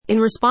In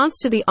response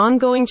to the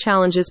ongoing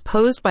challenges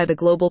posed by the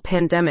global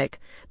pandemic,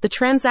 the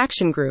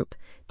Transaction Group,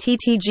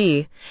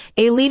 TTG,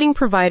 a leading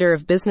provider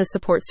of business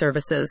support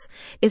services,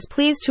 is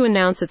pleased to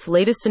announce its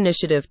latest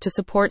initiative to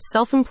support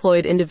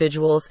self-employed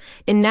individuals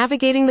in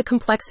navigating the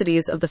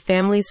complexities of the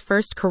Families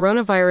First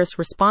Coronavirus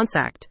Response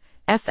Act,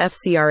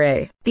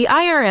 FFCRA. The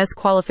IRS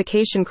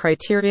qualification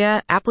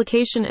criteria,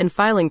 application and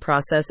filing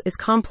process is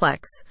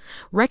complex.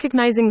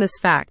 Recognizing this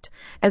fact,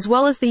 as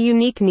well as the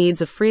unique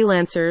needs of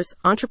freelancers,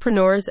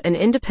 entrepreneurs, and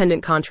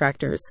independent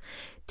contractors,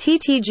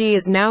 TTG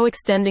is now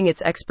extending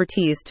its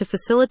expertise to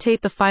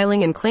facilitate the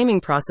filing and claiming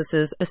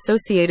processes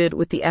associated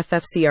with the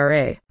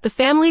FFCRA. The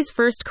Families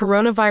First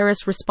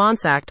Coronavirus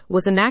Response Act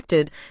was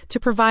enacted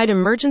to provide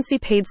emergency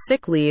paid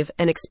sick leave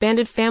and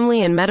expanded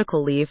family and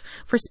medical leave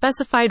for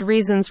specified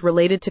reasons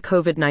related to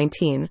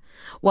COVID-19.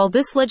 While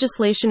this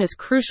legislation is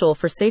crucial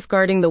for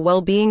safeguarding the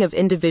well-being of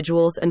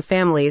individuals and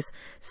families,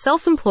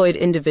 self-employed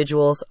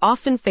individuals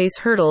often face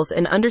hurdles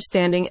in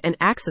understanding and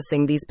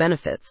accessing these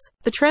benefits.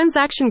 The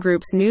Transaction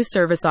Group's new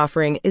service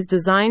offering is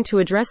designed to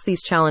address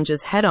these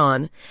challenges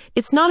head-on.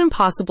 It's not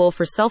impossible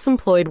for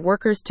self-employed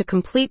workers to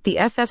complete the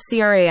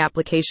FFCRA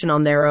application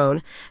on their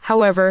own.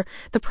 However,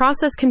 the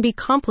process can be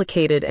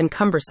complicated and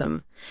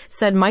cumbersome,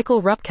 said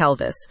Michael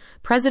Rupkalvis,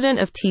 president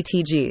of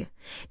TTG.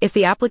 If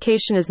the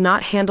application is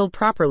not handled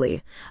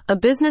properly, a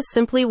business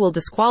simply will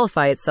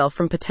disqualify itself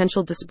from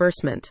potential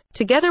disbursement.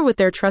 Together with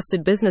their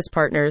trusted business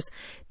partners,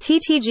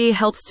 TTG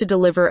helps to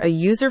deliver a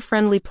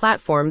user-friendly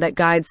platform that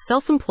guides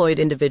self-employed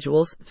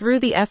individuals through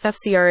the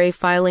FFCRA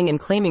filing and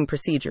claiming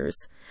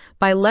procedures.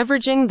 By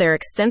leveraging their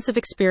extensive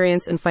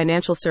experience in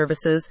financial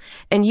services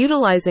and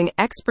utilizing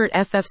expert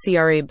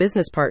FFCRA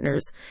business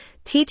partners,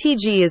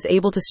 TTG is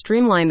able to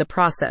streamline the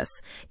process,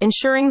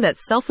 ensuring that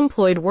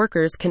self-employed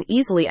workers can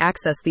easily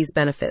access these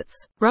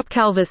benefits.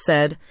 Rupkalvis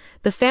said,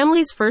 "The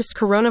Families First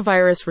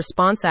Coronavirus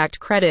Response Act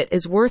credit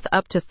is worth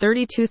up to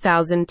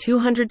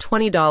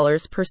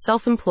 $32,220 per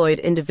self-employed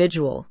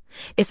individual.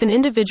 If an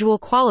individual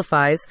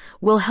qualifies,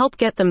 we'll help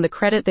get them the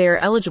credit they are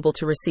eligible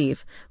to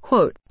receive."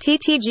 Quote,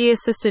 TTG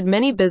assisted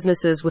many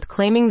businesses with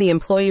claiming the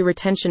Employee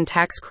Retention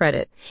Tax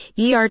Credit,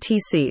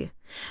 ERTC.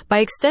 By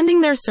extending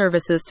their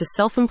services to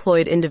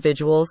self-employed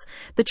individuals,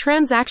 the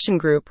Transaction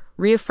Group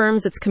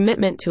reaffirms its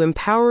commitment to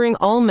empowering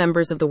all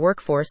members of the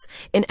workforce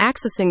in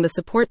accessing the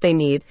support they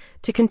need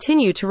to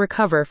continue to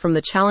recover from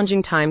the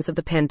challenging times of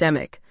the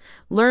pandemic.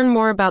 Learn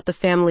more about the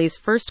Families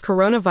First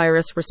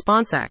Coronavirus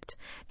Response Act,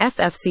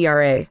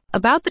 FFCRA.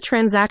 About the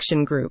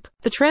Transaction Group.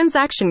 The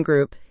Transaction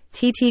Group,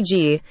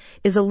 TTG,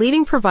 is a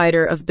leading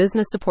provider of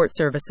business support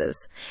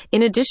services.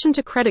 In addition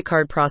to credit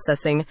card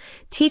processing,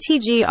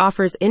 TTG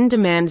offers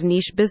in-demand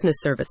niche business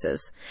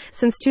services.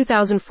 Since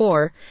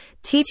 2004,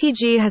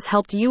 TTG has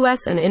helped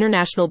U.S. and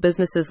international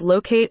businesses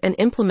locate and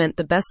implement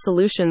the best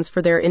solutions for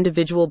their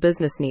individual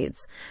business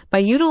needs. By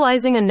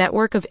utilizing a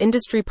network of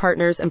industry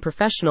partners and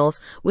professionals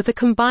with a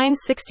combined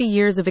 60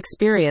 years of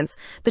experience,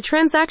 the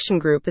Transaction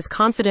Group is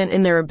confident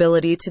in their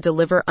ability to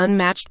deliver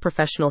unmatched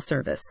professional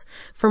service.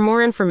 For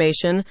more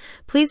information,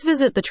 please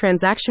visit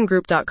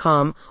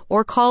thetransactiongroup.com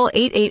or call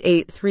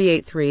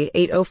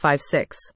 888-383-8056.